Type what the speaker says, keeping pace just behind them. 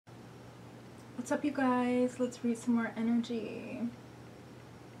What's up, you guys? Let's read some more energy.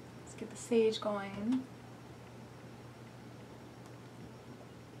 Let's get the sage going.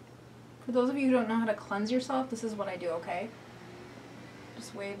 For those of you who don't know how to cleanse yourself, this is what I do, okay?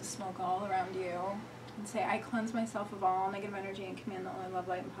 Just wave the smoke all around you and say, I cleanse myself of all negative energy and command the only love,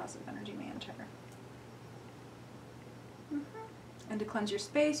 light, and positive energy may enter. And to cleanse your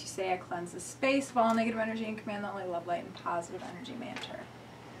space, you say, I cleanse this space of all negative energy and command the only love, light, and positive energy may enter.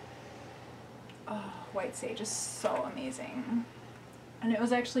 Oh, white sage is so amazing. And it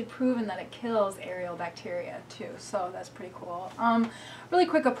was actually proven that it kills aerial bacteria too, so that's pretty cool. Really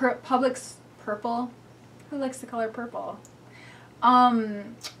quick, a Publix purple. Who likes the color purple?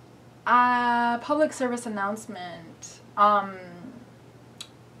 Public service announcement.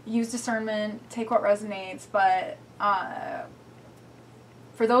 Use discernment, take what resonates, but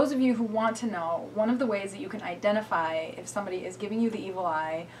for those of you who want to know, one of the ways that you can identify if somebody is giving you the evil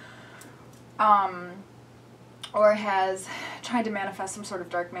eye, or has tried to manifest some sort of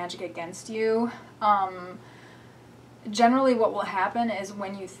dark magic against you, generally what will happen is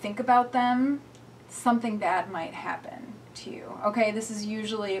when you think about them, something bad might happen to you. Okay, this is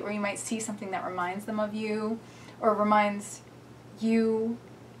usually where you might see something that reminds them of you, or reminds you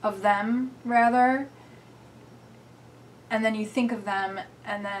of them, rather, and then you think of them,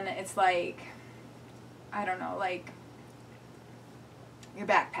 and then it's like, I don't know, like your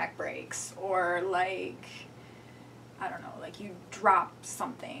backpack breaks, or like, I don't know, like you drop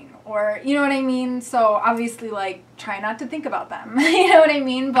something, or you know what I mean? So obviously, like, try not to think about them. You know what I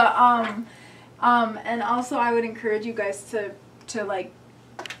mean? But and also I would encourage you guys to like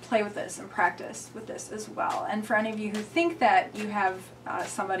play with this and practice with this as well. And for any of you who think that you have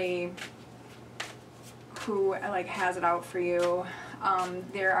somebody who like has it out for you,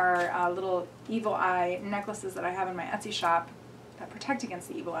 there are little evil eye necklaces that I have in my Etsy shop that protect against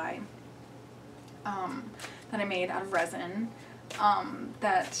the evil eye. That I made out of resin,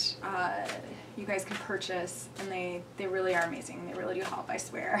 that you guys can purchase, and they really are amazing. They really do help, I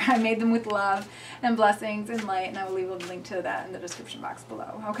swear. I made them with love and blessings and light, and I will leave a link to that in the description box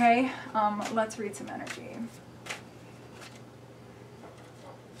below, okay? Let's read some energy.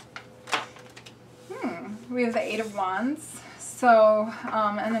 We have the Eight of Wands, so,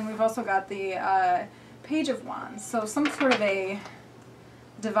 and then we've also got the Page of Wands, so some sort of a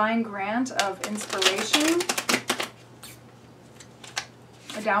divine grant of inspiration,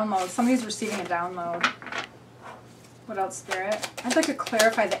 a download. Somebody's receiving a download. What else, Spirit? I'd like to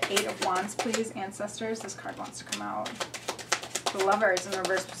clarify the Eight of Wands, please, ancestors. This card wants to come out. The Lovers in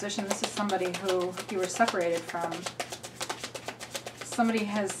reverse position. This is somebody who you were separated from. Somebody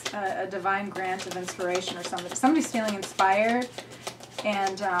has a divine grant of inspiration, or somebody's feeling inspired,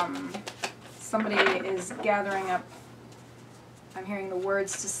 and somebody is gathering up, I'm hearing the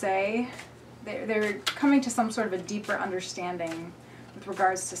words to say. They're coming to some sort of a deeper understanding with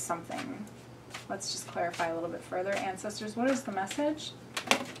regards to something. Let's just clarify a little bit further. Ancestors, what is the message,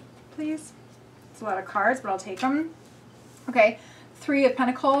 please? It's a lot of cards, but I'll take them. Okay, Three of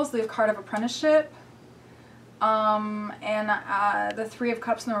Pentacles, the card of apprenticeship, and the Three of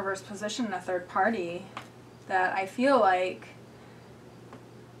Cups in the reverse position, and a third party that I feel like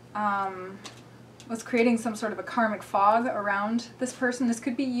was creating some sort of a karmic fog around this person. This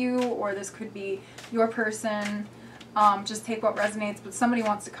could be you, or this could be your person. Just take what resonates, but somebody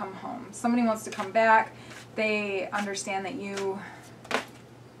wants to come home. Somebody wants to come back. They understand that you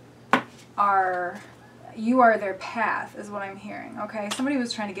are their path, is what I'm hearing, okay? Somebody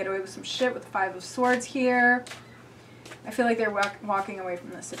was trying to get away with some shit with the Five of Swords here. I feel like they're walking away from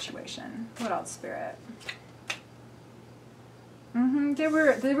this situation. What else, Spirit?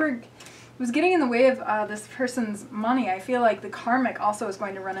 It was getting in the way of this person's money. I feel like the karmic also is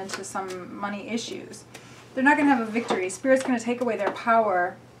going to run into some money issues. They're not going to have a victory. Spirit's going to take away their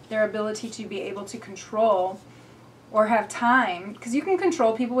power, their ability to be able to control or have time. Because you can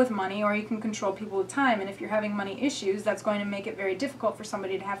control people with money, or you can control people with time. And if you're having money issues, that's going to make it very difficult for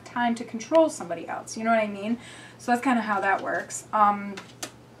somebody to have time to control somebody else. You know what I mean? So that's kind of how that works.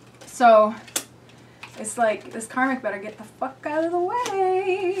 So it's like, this karmic better get the fuck out of the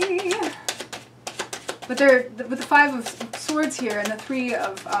way. But with the Five of Swords here and the Three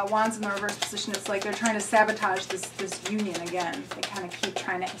of Wands in the reverse position, it's like they're trying to sabotage this union again. They kind of keep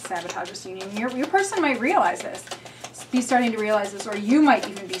trying to sabotage this union. Your person might realize this, be starting to realize this, or you might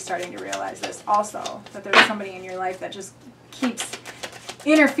even be starting to realize this also, that there's somebody in your life that just keeps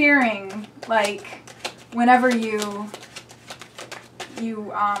interfering, like whenever you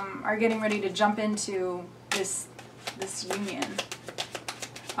are getting ready to jump into this union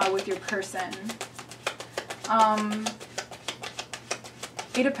with your person.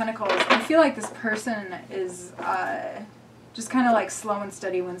 Eight of Pentacles. I feel like this person is just kind of like slow and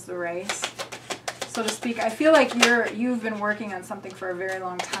steady wins the race, so to speak. I feel like you've been working on something for a very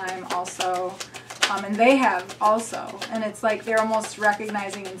long time also, and they have also. And it's like they're almost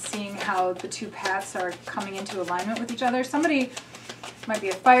recognizing and seeing how the two paths are coming into alignment with each other. Somebody might be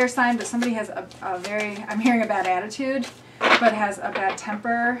a fire sign, but somebody has a very, I'm hearing a bad attitude, but has a bad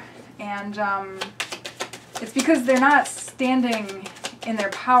temper. And it's because they're not standing in their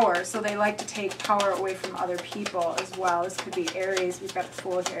power, so they like to take power away from other people as well. This could be Aries. We've got the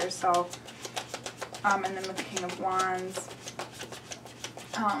Fool here, so and then with the King of Wands,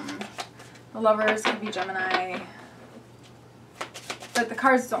 the Lovers could be Gemini, but the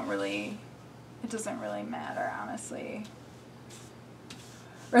cards don't really, it doesn't really matter, honestly,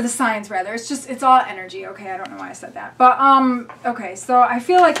 or the signs rather. It's just, it's all energy. Okay, I don't know why I said that, but okay, so I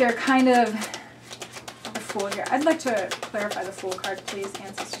feel like they're kind of the Fool here. I'd like to clarify the Fool card, please,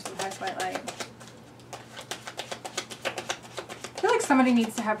 ancestors of High White Light. I feel like somebody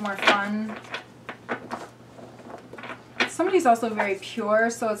needs to have more fun. Somebody's also very pure,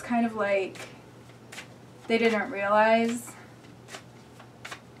 so it's kind of like they didn't realize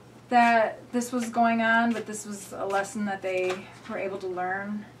that this was going on, but this was a lesson that they were able to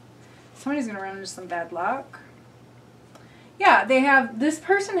learn. Somebody's going to run into some bad luck. Yeah, they have, this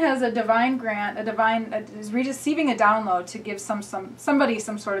person has a divine grant, is receiving a download to give somebody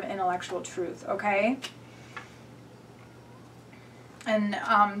some sort of intellectual truth, okay? And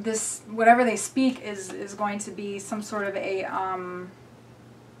this, whatever they speak is going to be some sort of a,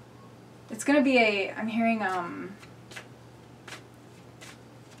 it's going to be a, I'm hearing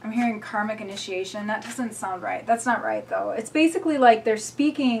karmic initiation. That doesn't sound right. That's not right, though. It's basically like they're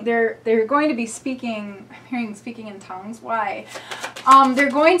speaking, they're going to be speaking, I'm hearing speaking in tongues. Why? They're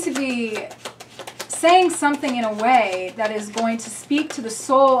going to be saying something in a way that is going to speak to the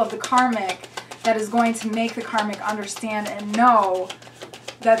soul of the karmic, that is going to make the karmic understand and know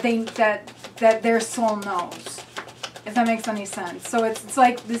that that their soul knows, if that makes any sense. So it's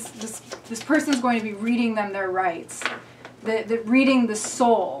like this person's going to be reading them their rights, reading the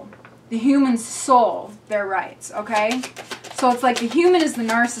soul, the human soul, their rights. Okay, so it's like the human is the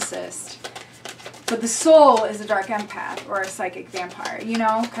narcissist, but the soul is a dark empath or a psychic vampire. You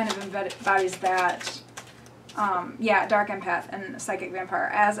know, kind of embodies that. Yeah, dark empath and psychic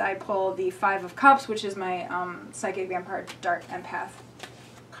vampire. As I pull the Five of Cups, which is my psychic vampire dark empath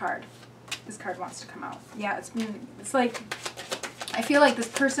card. This card wants to come out. Yeah, it's like, I feel like this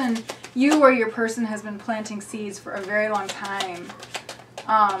person, you or your person, has been planting seeds for a very long time.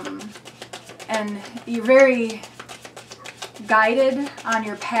 And you're very guided on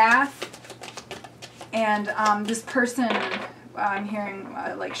your path. And this person, I'm hearing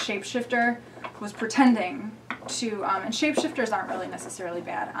like shapeshifter, was pretending to, and shapeshifters aren't really necessarily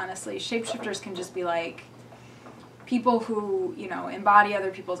bad, honestly. Shapeshifters can just be like people who, you know, embody other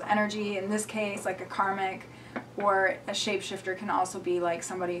people's energy. In this case, like a karmic, or a shapeshifter can also be like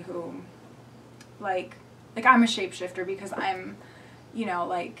somebody who, like I'm a shapeshifter because I'm, you know,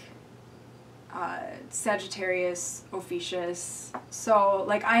 like Sagittarius, Ophiuchus. So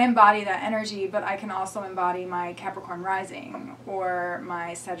like I embody that energy, but I can also embody my Capricorn rising, or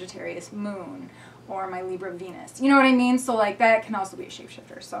my Sagittarius moon, or my Libra Venus. You know what I mean? So like that can also be a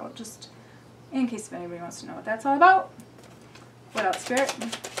shapeshifter. So just in case if anybody wants to know what that's all about. What else, Spirit?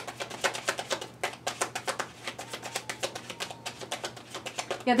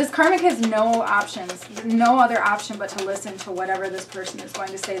 Yeah, this karmic has no options, no other option but to listen to whatever this person is going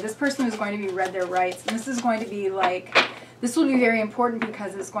to say. This person is going to be read their rights, and this is going to be like, this will be very important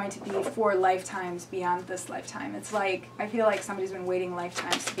because it's going to be for lifetimes beyond this lifetime. It's like, I feel like somebody's been waiting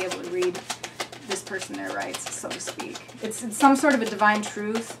lifetimes to be able to read this person their rights, so to speak. It's some sort of a divine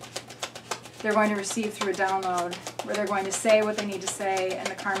truth they're going to receive through a download, where they're going to say what they need to say, and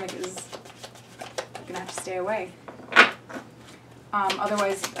the karmic is going to have to stay away.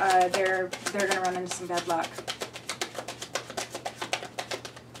 Otherwise, they're going to run into some bad luck.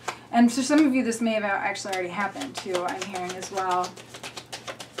 And for some of you, this may have actually already happened, too, I'm hearing as well.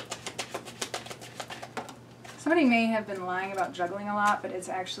 Somebody may have been lying about juggling a lot, but it's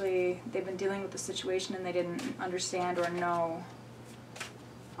actually, they've been dealing with the situation and they didn't understand or know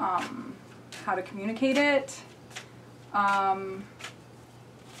how to communicate it. Moon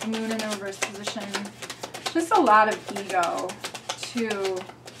in the reverse position. Just a lot of ego, too.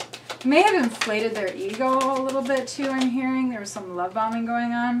 May have inflated their ego a little bit, too, I'm hearing. There was some love bombing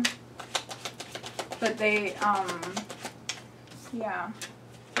going on. But they, yeah.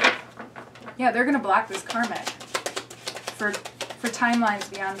 Yeah, they're going to block this karmic for timelines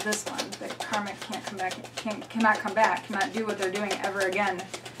beyond this one. The karmic can't come back, cannot come back, cannot do what they're doing ever again.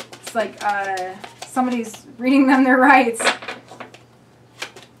 It's like somebody's reading them their rights.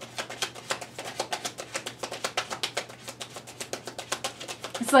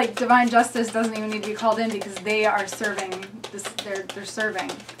 It's like divine justice doesn't even need to be called in because they are serving this. They're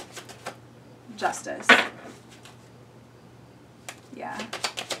serving justice. Yeah.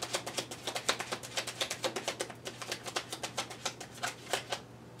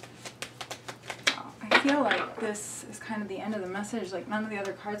 I feel like this is kind of the end of the message. Like none of the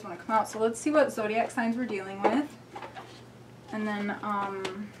other cards want to come out. So let's see what zodiac signs we're dealing with. And then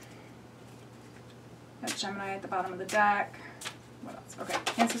got Gemini at the bottom of the deck. What else? Okay,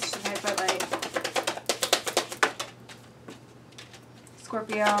 Ancestors Guides by Light.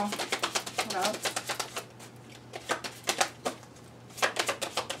 Scorpio. What else?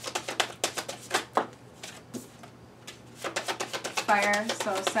 Fire,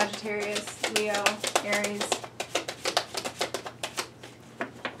 so Sagittarius, Leo, Aries.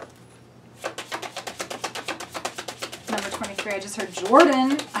 Number 23, I just heard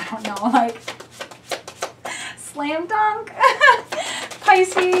Jordan. I don't know, like, slam dunk.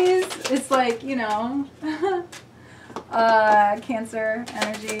 Pisces, it's like, you know, Cancer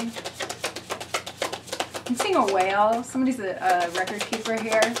energy. I'm seeing a whale. Somebody's a record keeper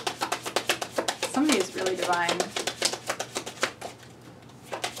here. Somebody is really divine.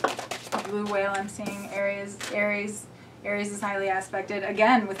 Blue whale I'm seeing. Aries is highly aspected.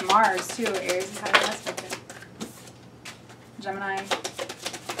 Again, with Mars, too. Aries is highly aspected. Gemini.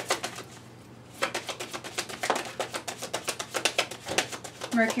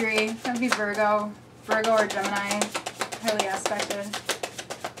 Mercury. That would be Virgo. Virgo or Gemini. Highly aspected.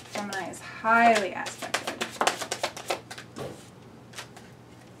 Gemini is highly aspected.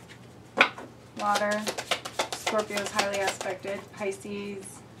 Water. Scorpio is highly aspected. Pisces.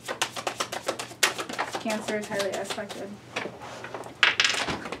 Cancer is highly aspected.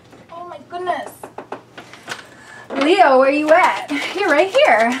 Oh my goodness. Leo, where you at? You're right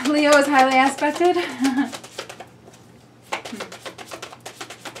here. Leo is highly aspected.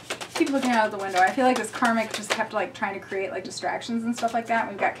 Keep looking out of the window. I feel like this karmic just kept like trying to create like distractions and stuff like that.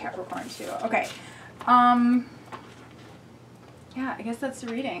 We've got Capricorn too. Okay. Yeah, I guess that's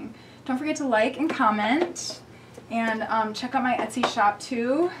the reading. Don't forget to like and comment. And check out my Etsy shop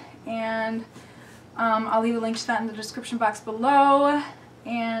too. And I'll leave a link to that in the description box below.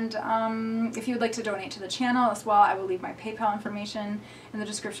 And if you would like to donate to the channel as well, I will leave my PayPal information in the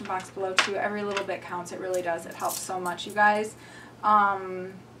description box below too. Every little bit counts. It really does. It helps so much, you guys. Or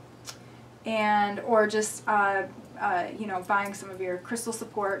just you know, buying some of your crystal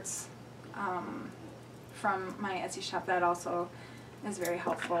supports from my Etsy shop. That also is very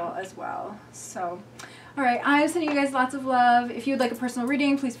helpful as well. So, all right, I'm sending you guys lots of love. If you would like a personal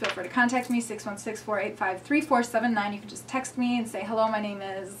reading, please feel free to contact me, 616-485-3479. You can just text me and say, hello, my name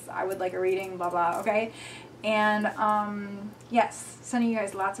is, I would like a reading, blah, blah, okay? And, yes, sending you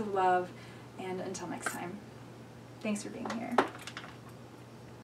guys lots of love, and until next time, thanks for being here.